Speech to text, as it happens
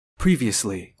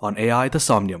Previously on AI the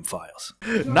Somnium files.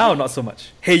 Now not so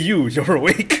much. Hey you, you're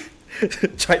awake.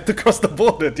 Tried to cross the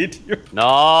border, did you?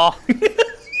 No.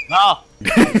 No. I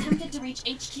attempted to reach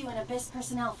HQ and Abyss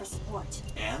personnel for support.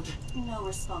 And? No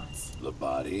response. The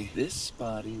body, this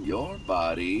body, your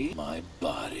body, my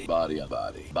body, body,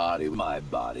 body, my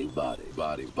body,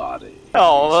 body.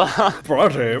 Oh.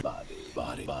 Brother.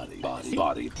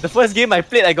 Body. The first game I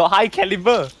played, I got high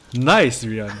caliber. Nice,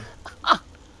 Rian.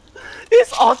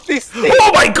 It's autistic.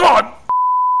 Oh my god!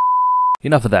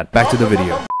 Enough of that, back to the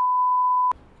video.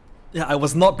 Yeah, I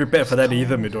was not prepared for that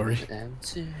either, Midori.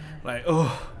 Like,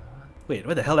 oh. Wait,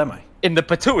 where the hell am I? In the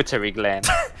pituitary gland.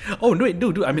 Oh, no, wait,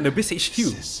 dude, I'm in Abyss HQ.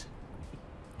 This is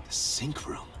the sync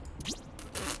room.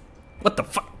 What the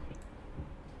fuck?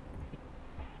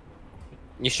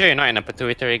 You sure you're not in a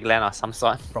pituitary gland or some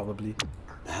sort? Probably.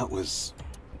 That was...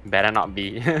 Better not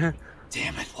be. Damn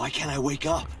it, why can't I wake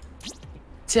up?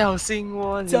 叫醒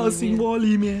我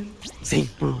里面. Sing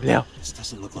不了. This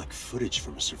doesn't look like footage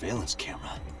from a surveillance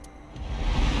camera.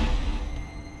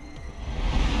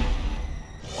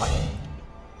 What?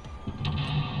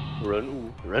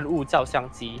 人物照相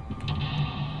机.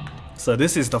 So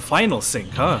this is the final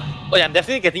sync, huh? Oh yeah, I'm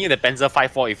definitely getting you the Panzer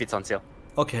 5.4 if it's on sale.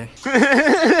 Okay.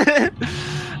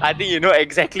 I think you know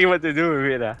exactly what to do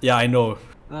with it. Yeah, I know.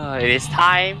 It is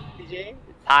time, DJ.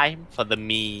 Time for the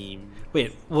meme.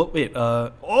 Wait,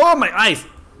 oh my eyes!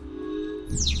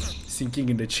 Sinking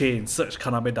in the chain, search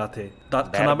Kanabe Date.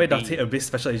 Kanabe Date Abyss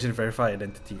Special Agent Verify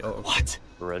Identity. Oh, okay. What?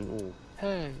 人物.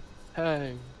 Hey.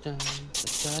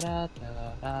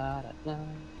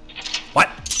 What?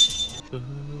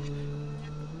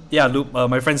 Yeah, Luke,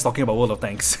 my friend's talking about World of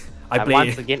Tanks. I'm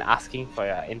once again asking for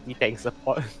your anti-tank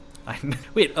support.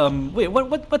 Wait,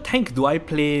 what tank do I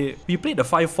play? We played the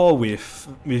 5.4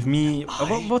 with me.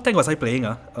 What tank was I playing?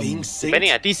 Being synced?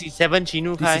 Depending at T67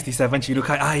 Chinukai. T67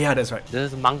 Chinukai. Ah, yeah, that's right.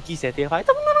 There's monkey satisfied.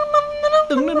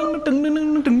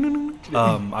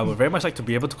 I would very much like to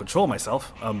be able to control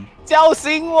myself. 叫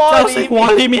醒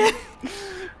我里面.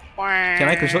 Can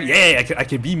I control? Yeah, I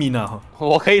can be me now.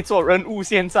 我可以做人物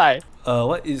现在.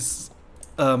 What is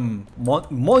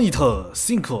monitor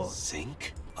sync?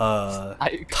 Sync?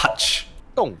 Touch.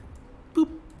 动. Boop.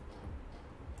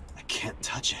 I can't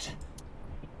touch it.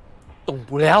 动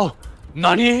不了.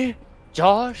 Nani?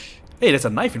 Josh? Hey, there's a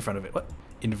knife in front of it. What?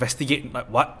 Investigate? Like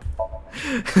what?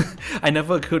 I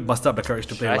never could muster up the courage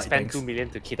to play light tanks. I spent 2 million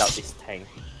to kit out this tank.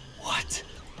 What?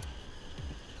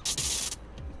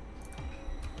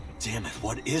 Damn it,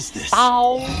 what is this?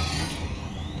 Ow!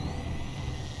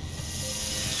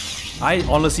 I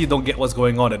honestly don't get what's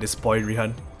going on at this point,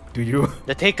 Rihan. Do you?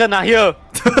 The Taken are here!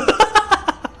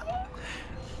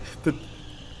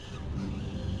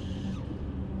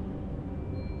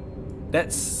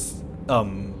 That's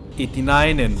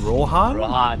 89 and Rohan?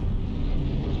 Rohan.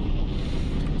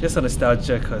 Just a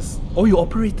nostalgia cause... Oh, you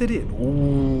operated it!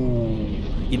 Ooh.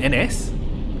 In NS?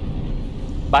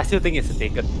 But I still think it's a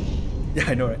Taken. Yeah,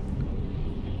 I know, right?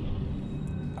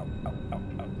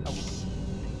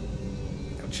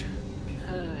 Ouch.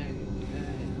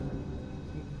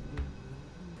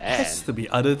 Has to be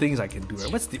other things I can do,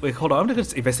 right? What's the... Wait, hold on, I'm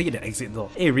just gonna investigate the exit door.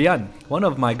 Hey, Rian, one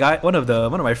of my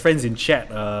friends in chat,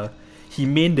 he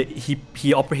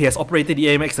has operated the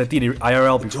AMX-13 in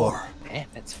IRL before. Yeah,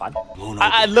 that's fun.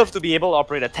 I'd love to be able to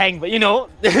operate a tank, but you know,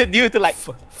 due to like...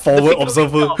 Forward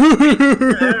observer. Go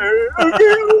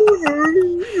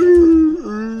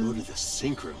to the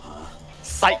sync room, huh?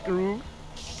 Psych room.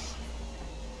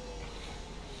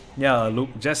 Yeah, look,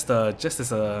 just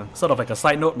as a sort of like a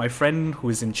side note, my friend who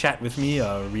is in chat with me,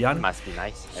 Rian, Must be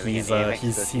nice.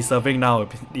 he's serving now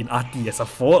in RT as a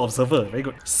forward observer. Very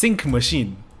good. Sync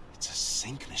machine. It's a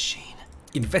sync machine.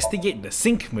 Investigate the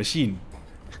sync machine.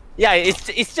 Yeah,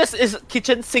 it's just a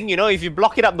kitchen sink, you know. If you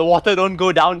block it up, the water don't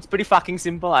go down. It's pretty fucking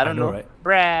simple. I don't know. Right?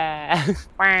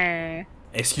 Bruh.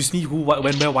 Excuse me, who, what,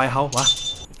 when, where, why, how,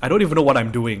 what? I don't even know what I'm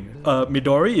doing.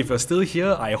 Midori, if you're still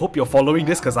here, I hope you're following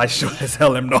this because I sure as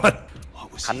hell am not.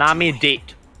 What was Hanami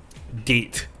date.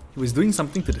 Date. He was doing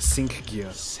something to the sync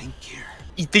gear. Sync gear.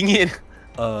 Eating it.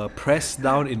 Press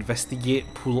down, investigate,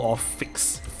 pull off,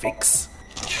 fix. Fix?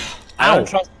 I don't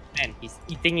trust the man. He's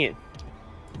eating it.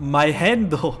 My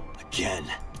hand though. Again.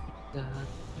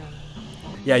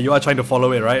 Yeah, you are trying to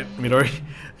follow it, right, Midori?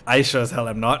 I sure as hell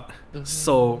am not.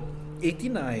 So,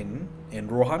 89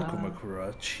 and Rohan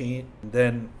Kumakura chain,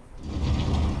 then...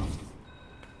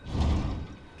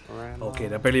 Okay,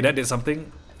 apparently that did something.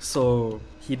 So,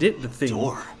 he did the thing.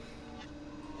 Door.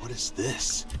 What is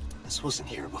this? This wasn't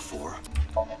here before.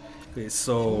 Okay,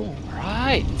 so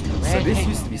Right. so this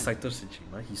used to be Saito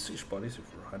Tsushima. He switched bodies with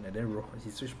Rohan, and then he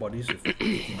switched bodies with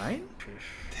 89.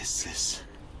 This is...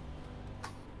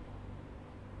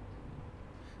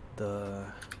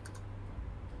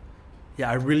 Yeah,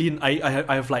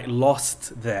 I have like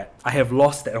lost that. I have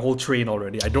lost that whole train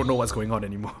already. I don't know what's going on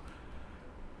anymore.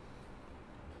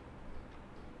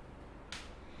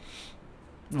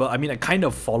 Well, I mean, I'm kind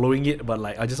of following it, but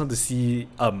like I just want to see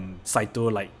Saito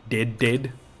like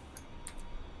dead.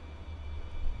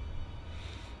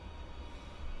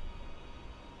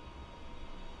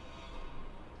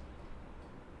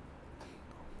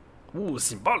 Ooh,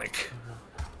 symbolic.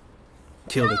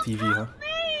 Kill the TV, huh?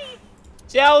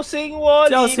 侥幸我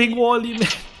里面。侥幸我里面.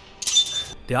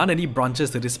 There aren't any branches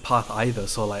to this path either,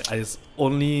 so like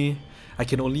I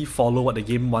can only follow what the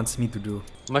game wants me to do.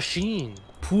 Machine.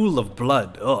 Pool of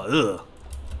blood. Oh,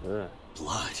 ugh.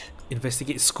 blood.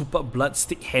 Investigate, scoop up blood,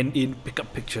 stick hand in, pick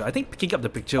up picture. I think picking up the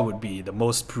picture would be the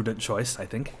most prudent choice, I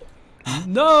think.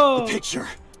 No! The picture.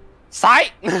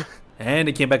 Psych! And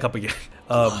it came back up again.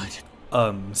 Blood.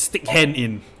 Stick hand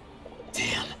in.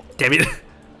 Damn it.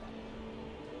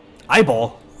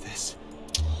 Eyeball. this.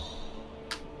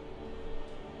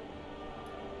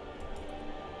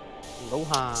 楼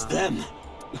下 It's them.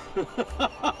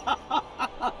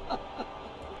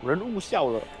 人物笑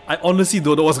了。 I honestly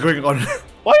don't know what's going on.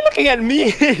 Why are you looking at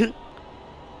me?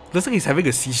 Looks like he's having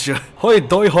a seizure. Hoi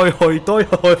doi hoi hoi doi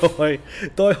hoi hoi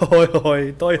doi hoi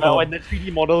hoi doi Well, hoi. when the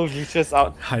 3D model reaches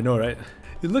out. I know, right?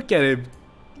 You look at him.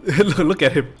 Look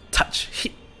at him. Touch,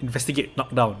 hit, investigate,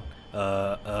 knock down.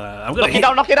 I'm gonna Knock it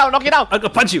down, knock it down, knock it down! I'm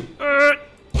gonna punch you.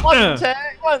 One,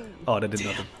 check, one! Oh, that did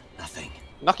nothing. Nothing.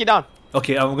 Knock it down.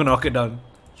 Okay, I'm gonna knock it down.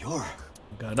 You're...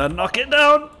 Gonna knock it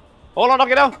down. Hold on, knock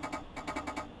it down.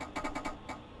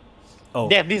 Oh,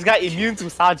 Damn, this guy immune to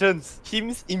sergeants.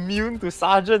 Kim's immune to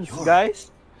sergeants, guys.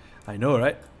 I know,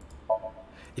 right?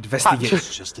 Investigate.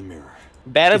 It's just a mirror.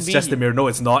 Better It's be. just a mirror. No,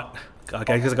 it's not.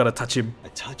 Okay, I just gotta touch him. I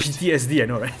touched... PTSD, I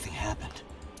know, right? Nothing happened.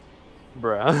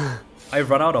 Bruh. I've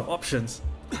run out of options.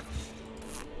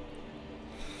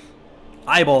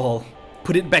 Eyeball.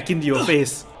 Put it back into your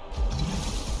face.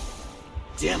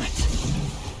 Damn it.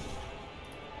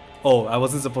 Oh, I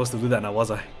wasn't supposed to do that now,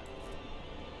 was I?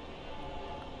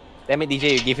 Damn it,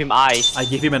 DJ, you give him eyes. I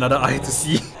gave him another eye to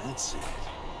see. That's it.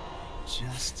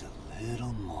 Just a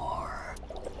little more.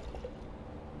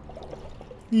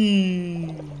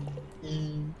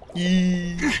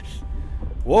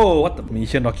 Whoa, what the? You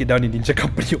should knock it down in Ninja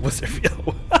Company almost every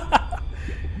hour.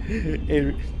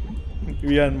 Hey,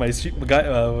 Rian,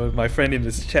 my friend in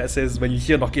this chat says when you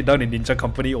hear knock it down in Ninja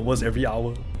Company almost every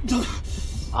hour.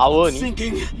 Hour ni.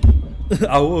 Thinking.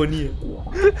 Hour only.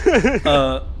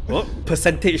 What?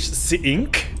 Percentage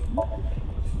Psync?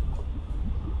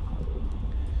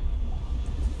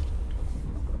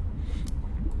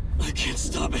 I can't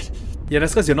stop it. Yeah,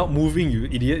 that's because you're not moving, you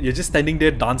idiot. You're just standing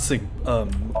there dancing.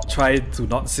 Try to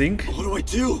not sync. What do I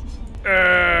do?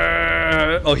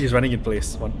 Oh, he's running in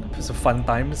place. It's a fun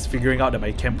times figuring out that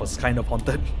my camp was kind of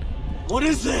haunted. What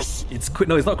is this? It's quick.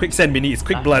 No, it's not quicksand mini. It's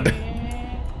quick blood.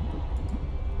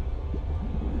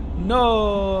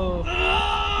 No.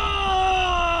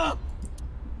 Ah!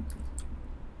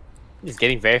 It's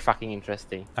getting very fucking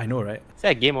interesting. I know, right? Is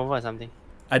that a game over or something?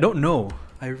 I don't know.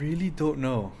 I really don't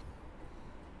know.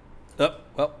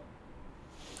 Well,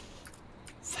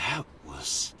 That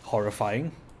was...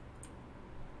 horrifying.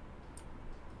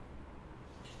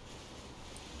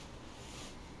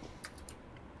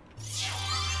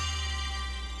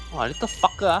 Oh, little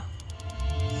fucker.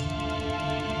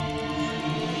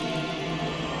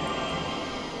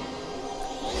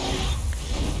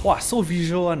 Wow, so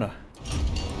visual one.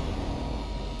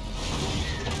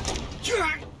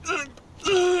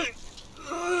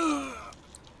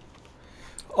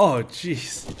 Oh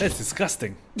jeez, that's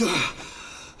disgusting.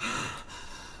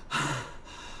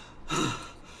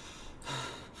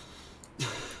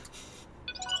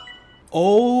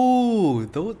 Oh,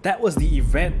 that was the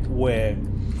event where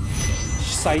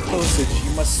Saito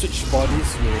Sejima switched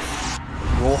bodies with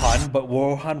Rohan, but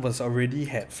Rohan was already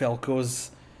had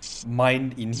Falco's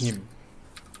mind in him.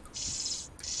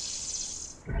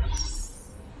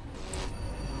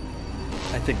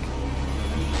 I think.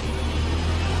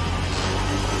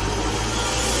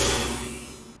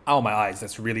 Ow, my eyes,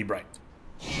 that's really bright.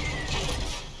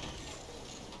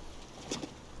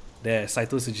 There,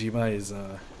 Saito Sejima is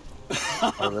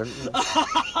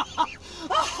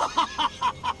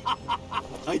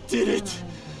I did it!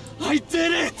 I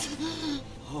did it!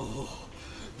 Oh,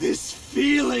 this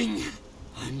feeling!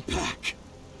 I'm back.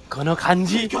 Kono I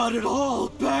kanji. got it all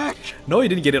back! No, you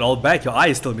didn't get it all back. Your eye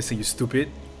is still missing, you stupid.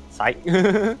 Psych.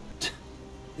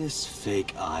 This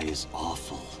fake eye is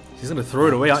awful. She's gonna throw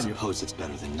it away, aren't you? I suppose it's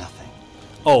better than nothing.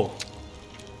 Oh,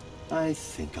 I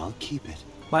think I'll keep it.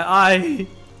 my eye.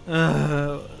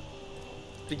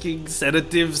 Freaking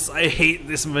sedatives. I hate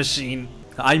this machine.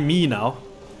 I'm me now.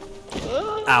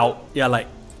 Ow. Yeah, like,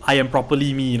 I am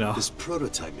properly me now. This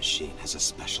prototype machine has a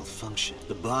special function.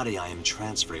 The body I am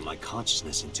transferring my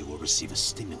consciousness into will receive a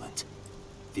stimulant.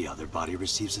 The other body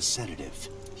receives a sedative.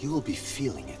 You will be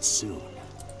feeling it soon.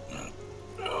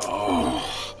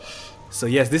 So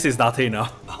yes, this is Date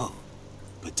now. Oh,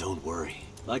 but don't worry.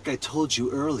 Like I told you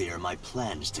earlier, my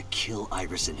plan is to kill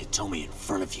Iris and Hitomi in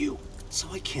front of you. So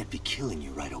I can't be killing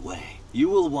you right away. You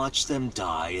will watch them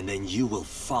die, and then you will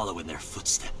follow in their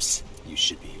footsteps. You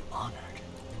should be honored.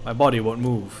 My body won't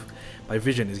move. My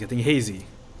vision is getting hazy.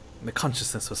 My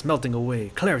consciousness was melting away,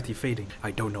 clarity fading.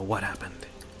 I don't know what happened.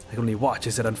 I can only watch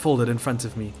as it unfolded in front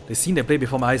of me. The scene that played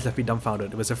before my eyes left me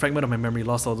dumbfounded. It was a fragment of my memory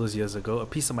lost all those years ago, a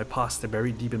piece of my past that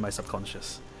buried deep in my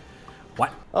subconscious.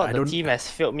 What? Oh, I the team has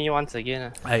failed me once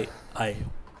again. What?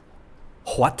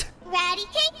 Ratty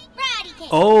cake,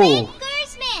 Oh.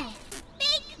 baker's man.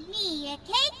 Bake me a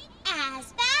cake as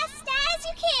fast as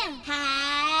you can.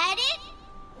 Hide it,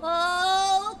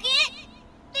 poke it,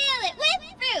 fill it with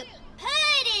fruit,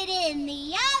 put it in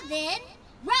the oven.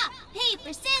 Rock,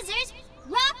 paper, scissors,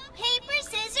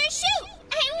 shoot.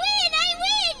 I win,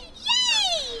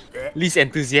 yay! Least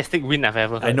enthusiastic win I've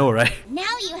ever heard. I know, right?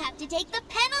 Now you have to take the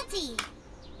penalty.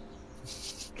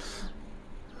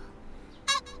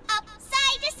 Up,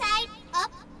 side to side,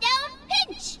 up, down,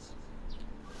 pinch.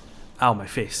 Ow, my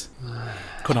face.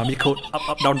 Konami code.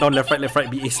 Up, down, left, right,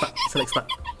 B, A, start. Select start.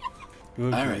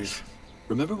 Good Iris,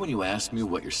 remember when you asked me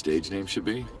what your stage name should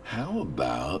be? How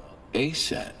about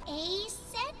ASET? A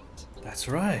set. That's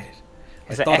right.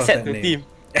 I It's an thought of asset that to name. team.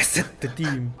 Asset the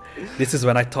team. This is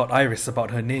when I taught Iris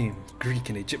about her name. Greek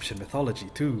and Egyptian mythology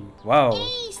too. Wow.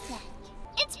 A set.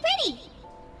 It's pretty.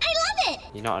 I love it.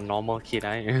 You're not a normal kid,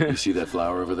 are you? You see that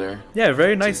flower over there? Yeah,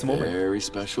 very nice It's a moment. very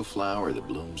special flower that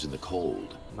blooms in the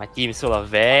cold. My team's full of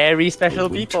very The special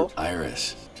winter people.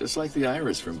 Iris, just like the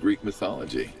Iris from Greek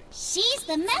mythology. She's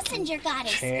the messenger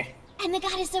goddess. And the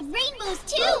goddess of rainbows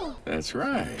too. That's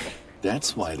right.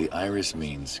 That's why the Iris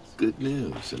means good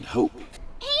news and hope.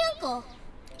 Hey, Uncle.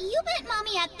 You met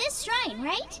Mommy at this shrine,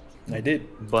 right? I did.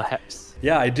 Perhaps.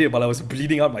 Yeah, I did while I was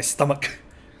bleeding out my stomach.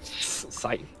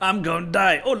 Psych. I'm gonna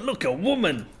die. Oh, look, a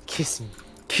woman. Kiss me.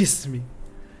 Kiss me.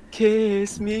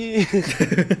 Kiss me.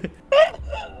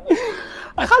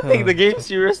 I can't take the game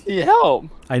seriously. Help.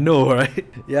 I know, right?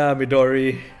 Yeah,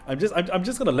 Midori. I'm just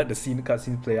gonna let the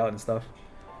cutscene play out and stuff.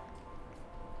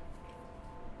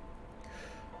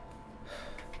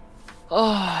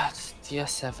 Oh, dear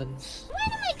sevens.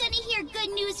 When am I gonna hear good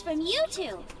news from you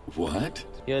two? What?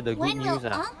 Hear the good When will news,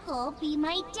 Uncle be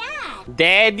my dad?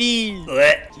 Daddy.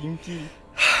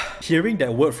 Hearing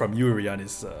that word from you, Rian,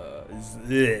 is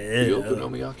The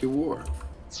Okonomiyaki War.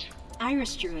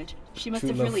 Iris drew it. She must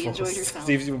have True really love for enjoyed herself.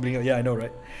 Steve's even blinking. Yeah, I know,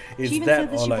 right? It's She even that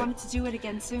said that or she like wanted to do it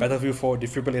again soon. Battlefield 4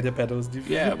 defibrillator pedals.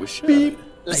 Yeah, we should.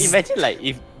 Like, imagine like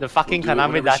if the fucking We'll do Kaname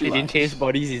whatever she Dashi didn't likes. change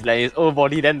bodies, he's like his old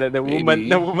body, then the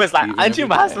woman's like, even aren't you every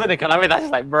my day. husband? And Kaname Dashi's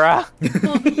like, bruh,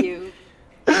 So cute.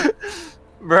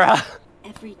 bruh.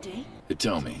 Every day?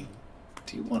 Hitomi,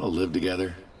 do you want to live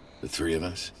together? The three of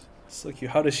us? So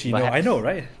cute. How does she know? I Perhaps. know,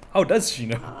 right? How does she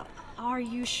know? Are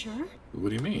you sure? What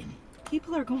do you mean?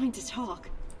 People are going to talk.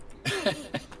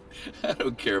 I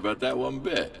don't care about that one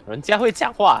bit. 人家会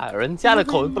讲话，人家的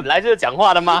口本来就是讲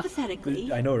话的吗？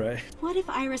 Hypothetically, I know, right? what if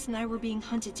Iris and I were being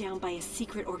hunted down by a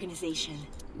secret organization?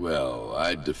 Well,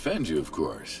 I'd defend you, of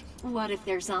course. What if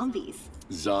they're zombies?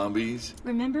 Zombies?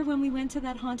 Remember when we went to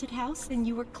that haunted house and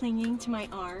you were clinging to my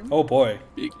arm? Oh boy.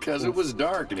 Because it was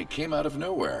dark and it came out of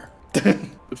nowhere.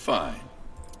 But fine.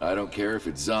 I don't care if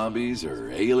it's zombies or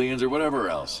aliens or whatever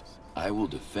else. I will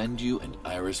defend you and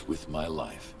Iris with my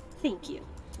life. Thank you.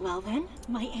 Well then,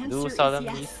 my answer Do is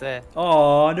solemnly yes. say.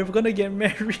 Oh, they're gonna get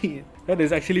married. That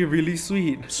is actually really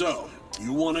sweet. So,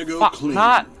 you want to go Fuck clean?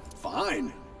 not.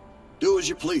 Fine. Do as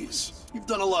you please. You've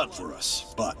done a lot for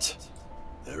us. But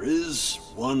there is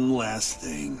one last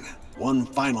thing. One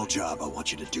final job I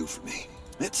want you to do for me.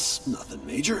 It's nothing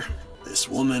major. This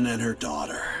woman and her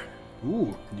daughter.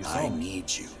 Ooh, new I song.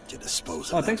 need you to dispose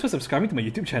of Oh, them. thanks for subscribing to my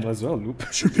YouTube channel as well, Loop.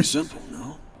 Should be simple,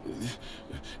 no?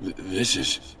 This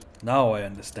is... Now I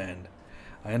understand.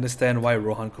 I understand why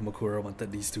Rohan Kumakura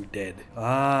wanted these two dead.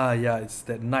 Ah, yeah, it's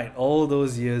that night all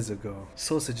those years ago.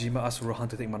 So Sejima asked Rohan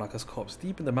to take Manaka's corpse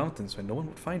deep in the mountains where no one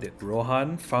would find it.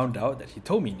 Rohan found out that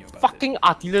Hitomi knew about it. Fucking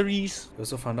artilleries. He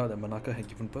also found out that Manaka had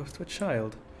given birth to a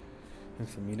child.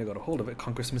 If the media got a hold of it,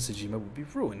 Congressman Sejima would be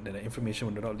ruined, and the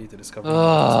information would not lead to discovery.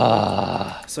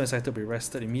 So Saito would be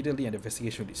arrested immediately, and the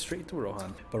investigation would lead straight to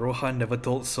Rohan. But Rohan never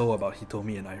told So about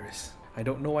Hitomi and Iris. I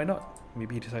don't know why not.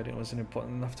 Maybe he decided it wasn't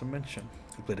important enough to mention.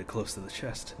 He played it close to the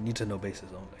chest, need to know bases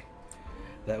only.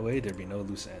 That way, there'd be no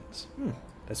loose ends.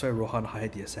 That's why Rohan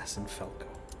hired the assassin Falco,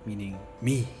 meaning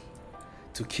me,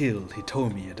 to kill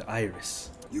Hitomi and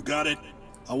Iris. You got it?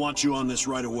 I want you on this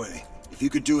right away. If you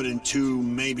could do it in 2,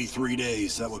 maybe 3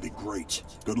 days, that would be great.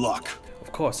 Good luck.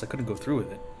 Of course, I couldn't go through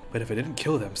with it. But if I didn't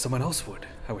kill them, someone else would.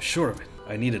 I was sure of it.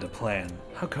 I needed a plan.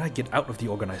 How could I get out of the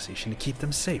organization to keep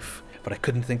them safe? But I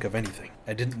couldn't think of anything.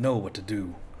 I didn't know what to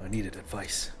do. I needed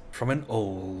advice. From an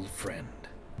old friend.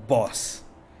 Boss.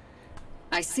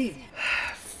 I see.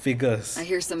 Figures. I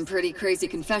hear some pretty crazy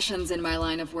confessions in my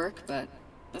line of work, but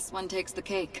this one takes the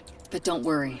cake. But don't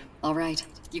worry, alright?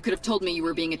 You could have told me you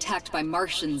were being attacked by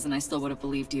Martians and I still would have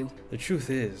believed you. The truth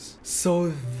is,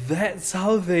 so that's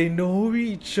how they know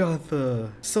each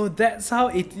other. So that's how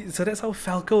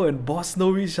Falco and Boss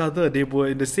know each other. They were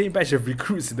in the same batch of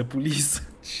recruits in the police.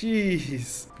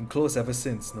 Jeez. Been close ever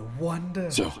since, no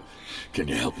wonder. So, can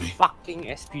you help me? Fucking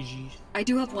SPGs. I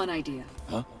do have one idea.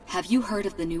 Huh? Have you heard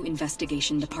of the new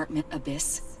investigation department,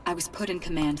 Abyss? I was put in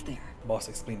command there. Boss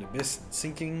explained Abyss and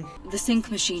syncing. The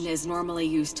Psync machine is normally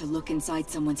used to look inside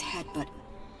someone's head, but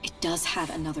it does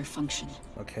have another function.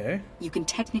 Okay. You can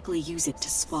technically use it to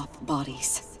swap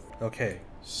bodies. Okay.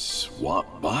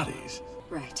 Swap bodies?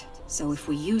 Right. So if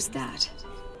we use that...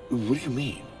 What do you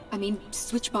mean? I mean,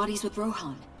 switch bodies with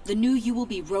Rohan. The new you will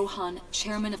be Rohan,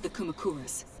 chairman of the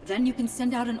Kumakuras. Then you can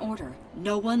send out an order.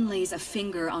 No one lays a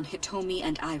finger on Hitomi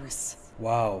and Iris.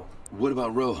 Wow. What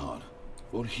about Rohan?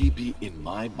 Won't he be in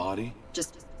my body?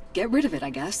 Just get rid of it, I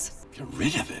guess. Get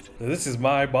rid of it? This is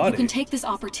my body. You can take this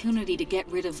opportunity to get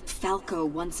rid of Falco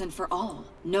once and for all.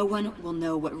 No one will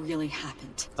know what really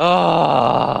happened.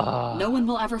 No one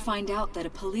will ever find out that a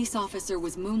police officer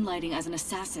was moonlighting as an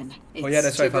assassin. It's oh yeah,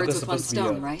 that's right. two birds Falco's with one supposed to be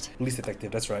stone, a right? police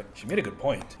detective, that's right. She made a good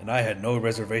point. And I had no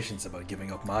reservations about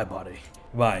giving up my body.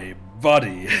 My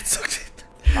body.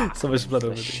 So much blood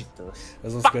over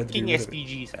there. Fucking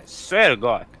SPGs, I swear to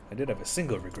God. I did have a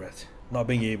single regret. Not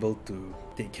being able to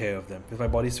take care of them. With my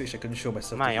body switch, I couldn't show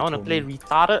myself to I wanna Hitomi play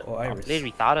retarded. or Iris. Play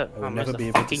retarded. I would never be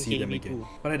able to see them again.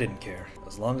 But I didn't care,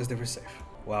 as long as they were safe.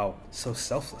 Wow, so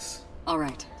selfless.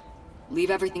 Alright. Leave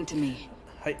everything to me.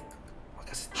 Hi.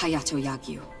 Hayato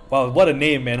Yagyu. Wow, what a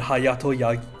name, man. Hayato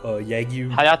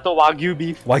Yagyu. Hayato Wagyu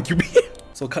beef. Wagyu beef.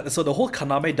 So the whole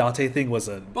Kaname Date thing was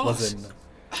an...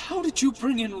 How did you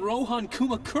bring in Rohan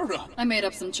Kumakura? I made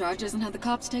up some charges and had the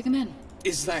cops take him in.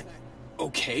 Is that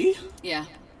okay? Yeah,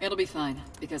 it'll be fine,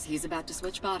 because he's about to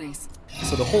switch bodies.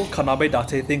 So the whole Kaname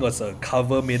Date thing was a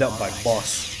cover made up by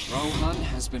Boss. Rohan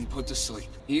has been put to sleep.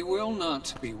 He will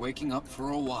not be waking up for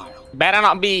a while. Better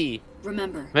not be.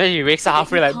 Remember, then he wakes up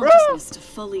halfway like, bro. Consciousness to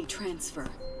fully transfer.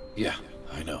 Yeah,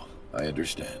 I know. I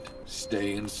understand.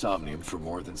 Stay in Somnium for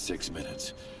more than 6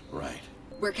 minutes. Right.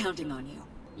 We're counting on you.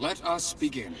 Let us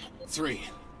begin. 3,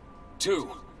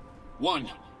 2, 1.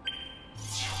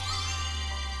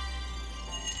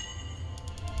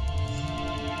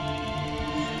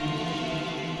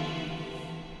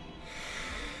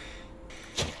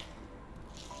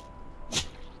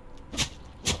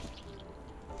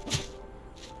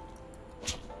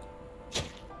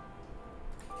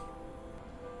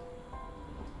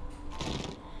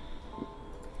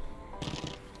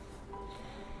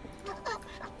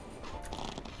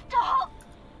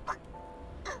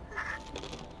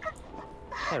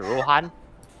 Hey, Rohan?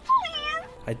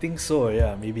 I think so,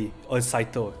 yeah, maybe. Or it's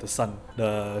Saito, the son.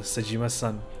 The Sejima's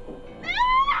son.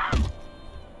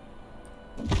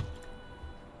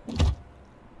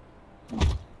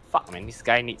 Fuck, man, this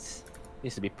guy needs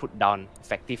to be put down.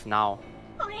 Effective now.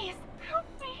 Please, help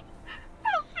me.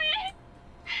 Help me.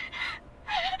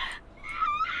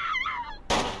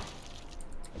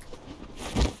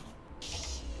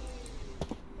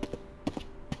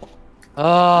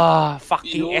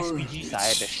 Fucking SPGs, I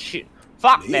had the shit.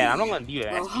 Fuck that, I'm not gonna deal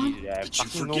with SPGs. Did you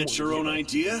forget your own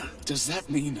idea? Does that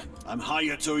mean I'm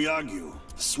Hayato Yagyu?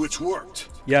 The switch worked.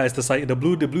 Yeah, it's the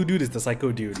blue dude is the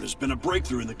psycho dude. There's been a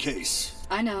breakthrough in the case.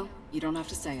 I know. You don't have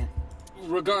to say it.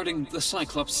 regarding the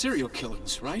Cyclops serial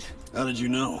killings, right? How did you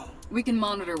know? We can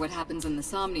monitor what happens in the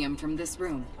Somnium from this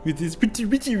room. With this pretty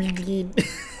green.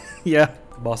 Yeah.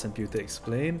 Boss and Pewter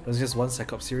explained. There was just one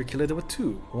Cyclops serial killer, there were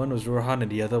two. One was Rohan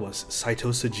and the other was Saito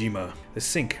Sejima. The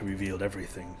Psync revealed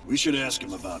everything. We should ask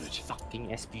him about it. Fucking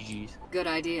SPGs. Good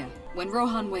idea. When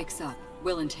Rohan wakes up,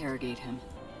 we'll interrogate him.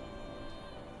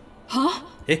 Huh?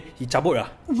 Eh, he cabut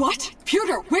ah? What?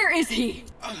 Pewter, where is he?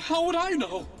 How would I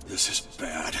know? This is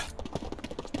bad.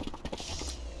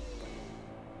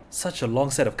 Such a long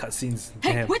set of cutscenes.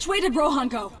 Hey, Damn. which way did Rohan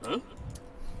go? Huh?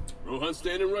 Rohan's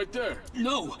standing right there.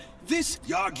 No, this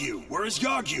Yagyu. Where is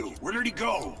Yagyu? Where did he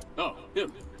go? Oh,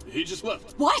 him. He just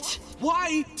left. What?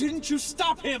 Why didn't you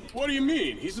stop him? What do you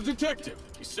mean? He's a detective.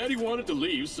 He said he wanted to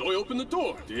leave, so I opened the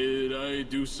door. Did I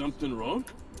do something wrong?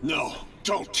 No,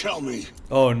 don't tell me.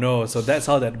 Oh no, so that's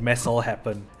how that mess all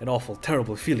happened. An awful,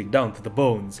 terrible feeling down to the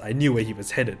bones. I knew where he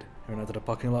was headed. I ran out to the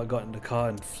parking lot, got in the car,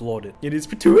 and floored it. It is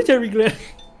too much I regret.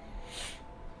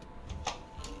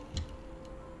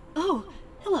 Oh,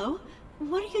 hello.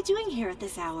 What are you doing here at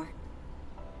this hour?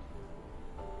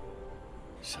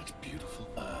 Such beautiful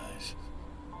eyes.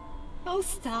 Oh,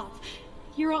 stop.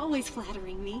 You're always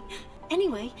flattering me.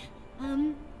 Anyway,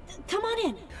 come on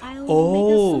in. I'll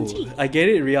make us some tea. I get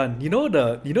it, Rian. You know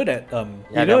that the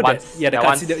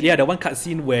one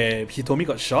cutscene where Hitomi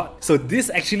got shot. So this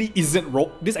actually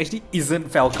isn't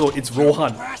Falco. It's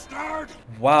Rohan. Bastard!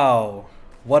 Wow,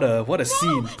 what a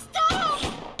scene. Stop!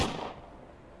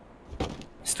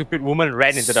 Stupid woman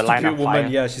ran into the line of fire.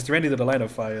 Yeah, she's ran into the line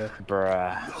of fire.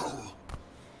 Bruh.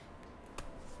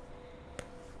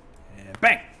 Yeah,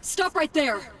 bang! Stop right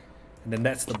there! And then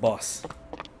that's the boss.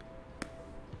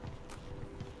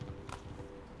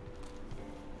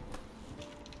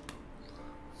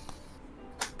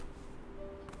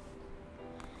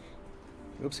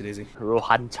 Oopsie daisy.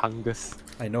 Rohan Chungus.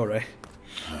 I know, right?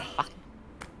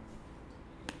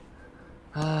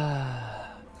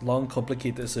 Long,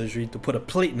 complicated surgery to put a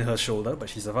plate in her shoulder, but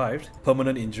she survived.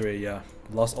 Permanent injury, yeah.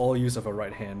 Lost all use of her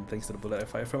right hand thanks to the bullet I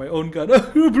fired from my own gun.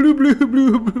 Blue, blue,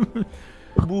 blue.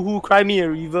 Boo-hoo, cry me a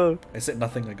river. I said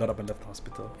nothing, I got up and left the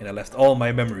hospital. And I left all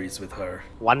my memories with her.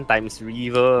 1 times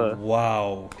river.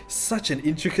 Wow. Such an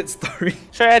intricate story.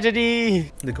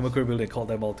 Tragedy. The Kumakura building called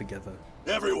them all together.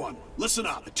 Everyone, listen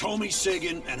up. Hitomi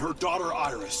Sagan and her daughter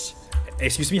Iris.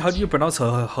 Excuse me, how do you pronounce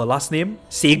her last name?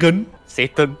 Sagan?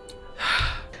 Satan.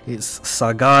 It's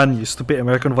Sagan, you stupid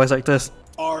American voice actors.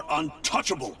 Are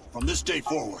untouchable from this day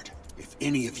forward. If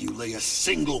any of you lay a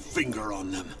single finger on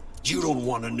them, you don't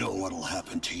want to know what'll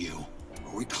happen to you.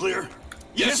 Are we clear?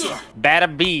 Yes, sir. Better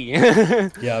be.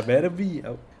 Yeah, better be.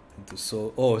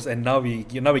 And now we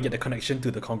get the connection to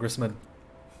the congressman.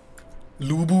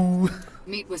 Lubu.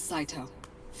 Meet with Saito.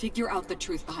 Figure out the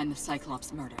truth behind the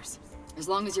Cyclops murders. As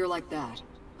long as you're like that,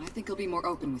 I think he'll be more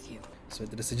open with you. So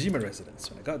to the Sejima residence.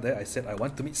 When I got there, I said I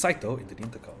want to meet Saito into the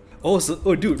intercom.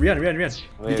 Dude, Rian.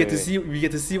 We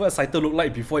get to see what Saito looked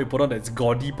like before he put on that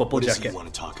gaudy purple What does jacket. he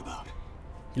want to talk about?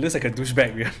 He looks like a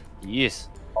douchebag, Rian. Yes.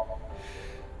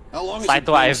 How long has Saito, it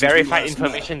been I have since we verified last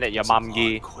information met? that your mom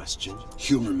gay. Question.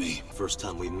 Humor me. First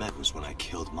time we met was when I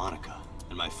killed Monica,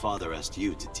 and my father asked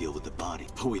you to deal with the body,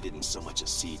 but we didn't so much as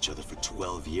see each other for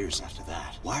 12 years after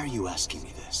that. Why are you asking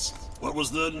me this? What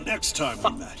was the next time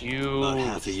we met? You. About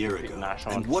half a year ago.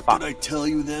 And what did I tell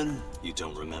you then? You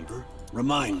don't remember?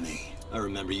 Remind me. I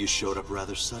remember you showed up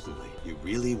rather suddenly. You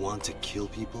really want to kill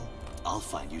people? I'll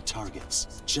find you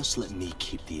targets. Just let me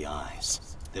keep the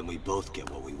eyes. Then we both get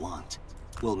what we want.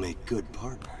 We'll make good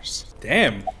partners.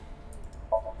 Damn.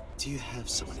 Do you have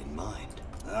someone in mind?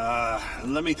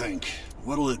 Let me think.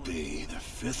 What'll it be? The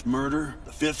 5th murder?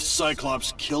 The 5th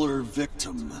Cyclops killer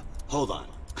victim? Hold on.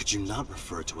 Could you not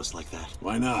refer to us like that?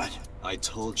 Why not? I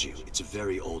told you, it's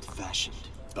very old-fashioned.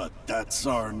 But that's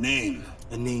our name.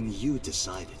 A name you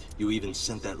decided. You even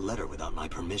sent that letter without my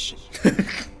permission.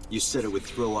 You said it would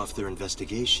throw off their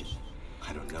investigation.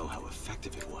 I don't know how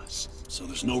effective it was. So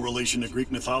there's no relation to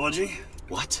Greek mythology?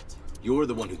 What? You're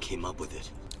the one who came up with it.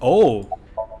 Oh.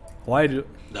 Why do...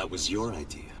 That was your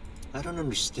idea. I don't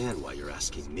understand why you're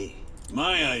asking me.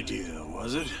 My idea,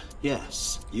 was it?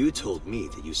 Yes. You told me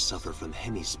that you suffer from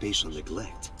hemispatial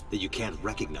neglect, that you can't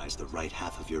recognize the right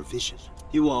half of your vision.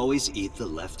 You always eat the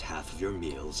left half of your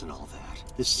meals and all that.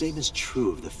 The same is true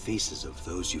of the faces of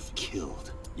those you've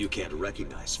killed. You can't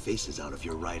recognize faces out of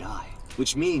your right eye,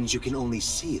 which means you can only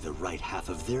see the right half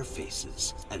of their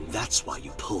faces. And that's why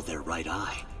you pull their right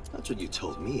eye. That's what you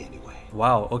told me anyway.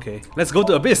 Wow, okay. Let's go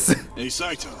to Abyss. Hey,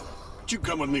 Saito. Would you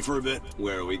come with me for a bit?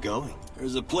 Where are we going?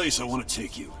 There's a place I want to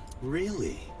take you.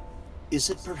 Really? Is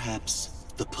it perhaps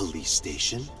the police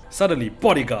station? Suddenly,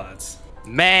 bodyguards.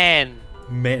 Man.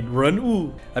 Ren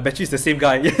Wu. I bet you it's the same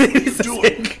guy. It's the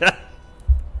same guy.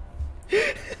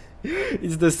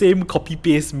 It's the same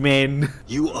copy-paste man.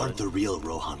 You aren't the real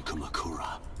Rohan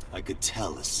Kumakura. I could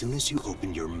tell as soon as you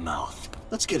opened your mouth.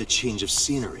 Let's get a change of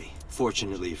scenery.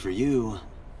 Fortunately for you,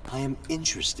 I am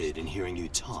interested in hearing you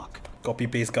talk.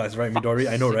 Copy-paste guys, right,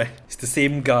 Midori? I know, right? It's the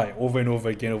same guy over and over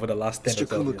again over the last 10 Mr. or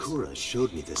 12 years. Kumakura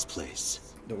showed me this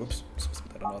place. No, oops.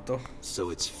 Got an auto. So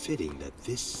it's fitting that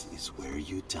this is where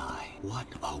you die. What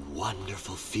a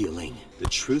wonderful feeling. The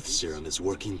truth serum is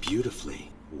working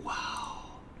beautifully. Wow.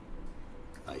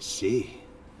 I see.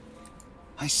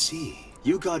 I see.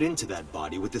 You got into that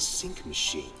body with the Psync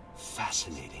machine.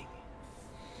 Fascinating.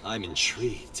 I'm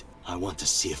intrigued. I want to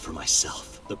see it for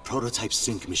myself. The prototype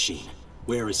Psync machine.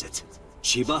 Where is it?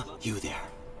 Chiba, you there.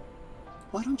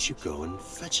 Why don't you go and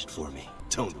fetch it for me?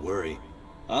 Don't worry.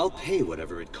 I'll pay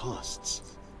whatever it costs.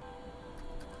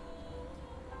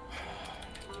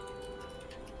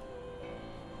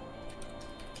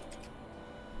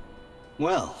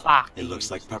 Well, it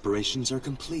looks like preparations are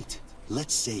complete.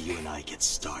 Let's say you and I get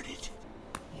started.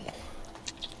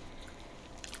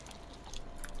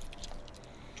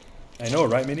 I know,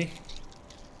 right, Minnie?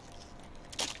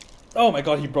 Oh my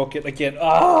god, he broke it again.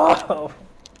 Oh,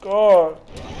 god.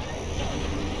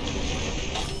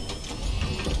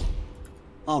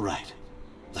 All right,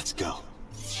 let's go.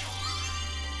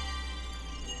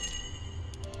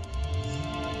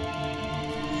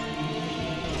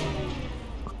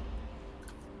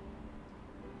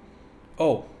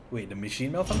 Oh, wait, the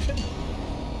machine malfunction?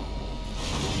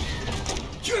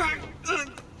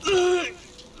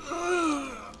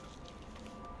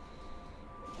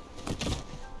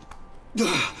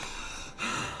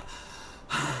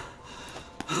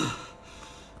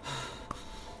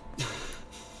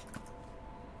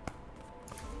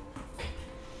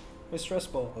 My stress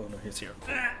ball. Oh no, he's here.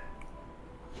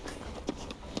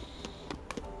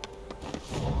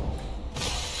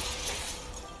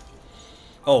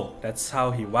 Oh, that's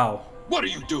how he. Wow. What are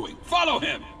you doing? Follow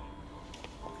him!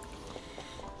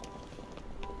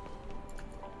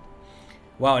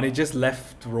 Wow, and it just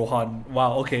left Rohan.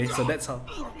 Wow, okay, so that's how.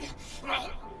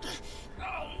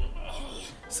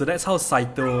 So that's how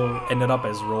Saito ended up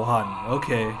as Rohan.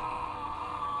 Okay.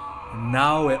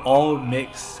 Now it all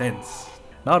makes sense.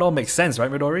 Now it all makes sense, right,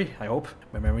 Midori? I hope.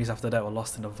 My memories after that were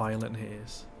lost in a violent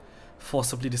haze.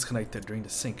 Forcibly disconnected during the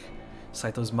sync.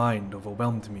 Saito's mind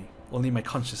overwhelmed me. Only my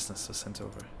consciousness was sent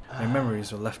over. My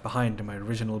memories were left behind in my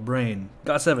original brain.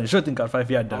 Got 7, shooting got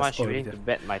 5, yeah, How much you willing to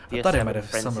bet my tier I thought I 7 might have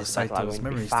friends some of is like Saito's going to be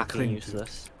memories to fucking cling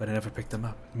useless. to, but I never picked them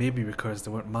up. Maybe because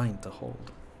they weren't mine to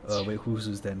hold. Wait,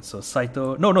 who's then? So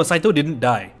Saito... No, Saito didn't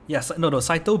die. Yeah,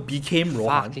 Saito became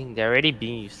Rohan. Fucking, they're already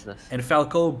being useless. And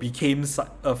Falco went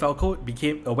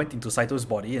into Saito's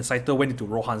body, and Saito went into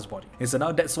Rohan's body. And so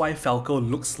now that's why Falco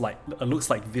looks like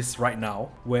this right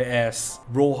now, whereas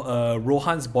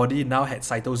Rohan's body now had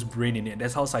Saito's brain in it.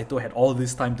 That's how Saito had all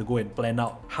this time to go and plan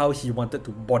out how he wanted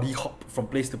to body hop from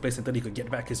place to place until he could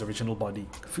get back his original body.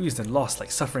 Confused and lost,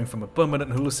 like suffering from a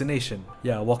permanent hallucination.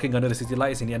 Yeah, walking under the city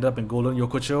lights, and he ended up in Golden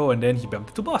Yokocho, and then he bumped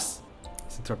into boss.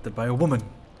 He's interrupted by a woman.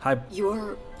 Hi.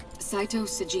 You're Saito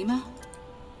Sejima?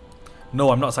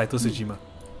 No, I'm not Saito Sejima.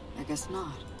 I guess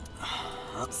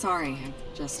not. Sorry, I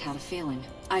just had a feeling.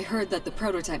 I heard that the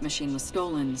prototype machine was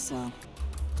stolen, so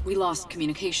we lost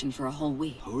communication for a whole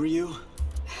week. Who are you?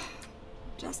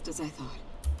 Just as I thought.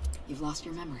 You've lost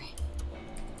your memory.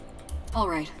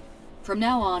 Alright. From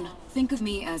now on, think of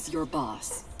me as your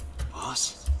boss.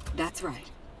 Boss? That's right.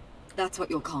 That's what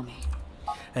you'll call me.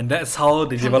 And that's how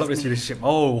they developed this relationship.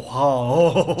 Oh,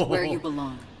 wow. Where you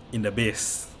belong. In the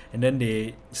base. And then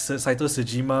Saito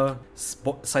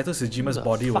Sejima's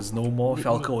body was no more,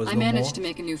 Falco was no more. I managed to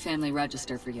make a new family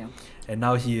register for you. And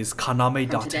now he is Kaname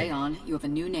Date. From today on, you have a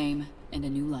new name and a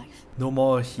new life. No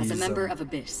more he's... As a member of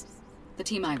Abyss, the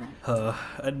team I run.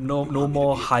 No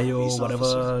more Hayo,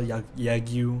 whatever,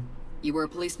 Yagyu. You were a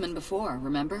policeman before,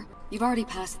 remember? You've already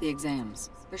passed the exams.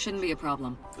 There shouldn't be a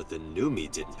problem. But the new me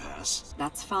didn't pass.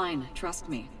 That's fine, trust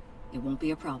me. It won't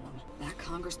be a problem. That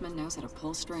congressman knows how to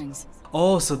pull strings.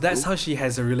 Oh, so that's how she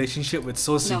has a relationship with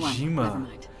Sejima. Never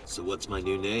mind. So what's my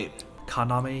new name?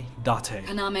 Kaname Date.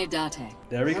 Kaname Date.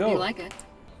 There we go. Hope you like it.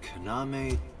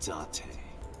 Kaname Date.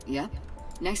 Yep.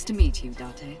 Nice to meet you,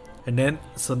 Date. And then,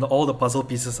 so all the puzzle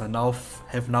pieces are now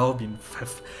have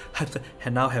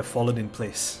fallen in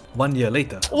place. 1 year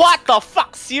later. What the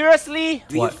fuck? Seriously?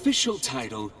 The official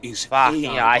title is fuck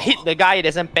yeah, I hit the guy, he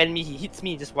doesn't pen me, he hits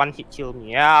me, just one hit kill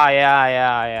me.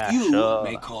 Yeah. You sure.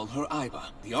 may call her Aiba.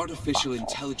 The artificial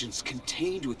intelligence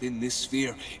contained within this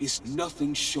sphere is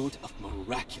nothing short of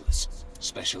miraculous.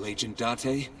 Special Agent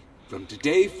Date, from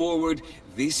today forward,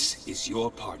 this is your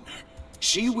partner.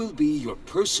 She will be your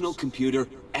personal computer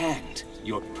and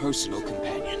your personal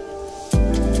companion.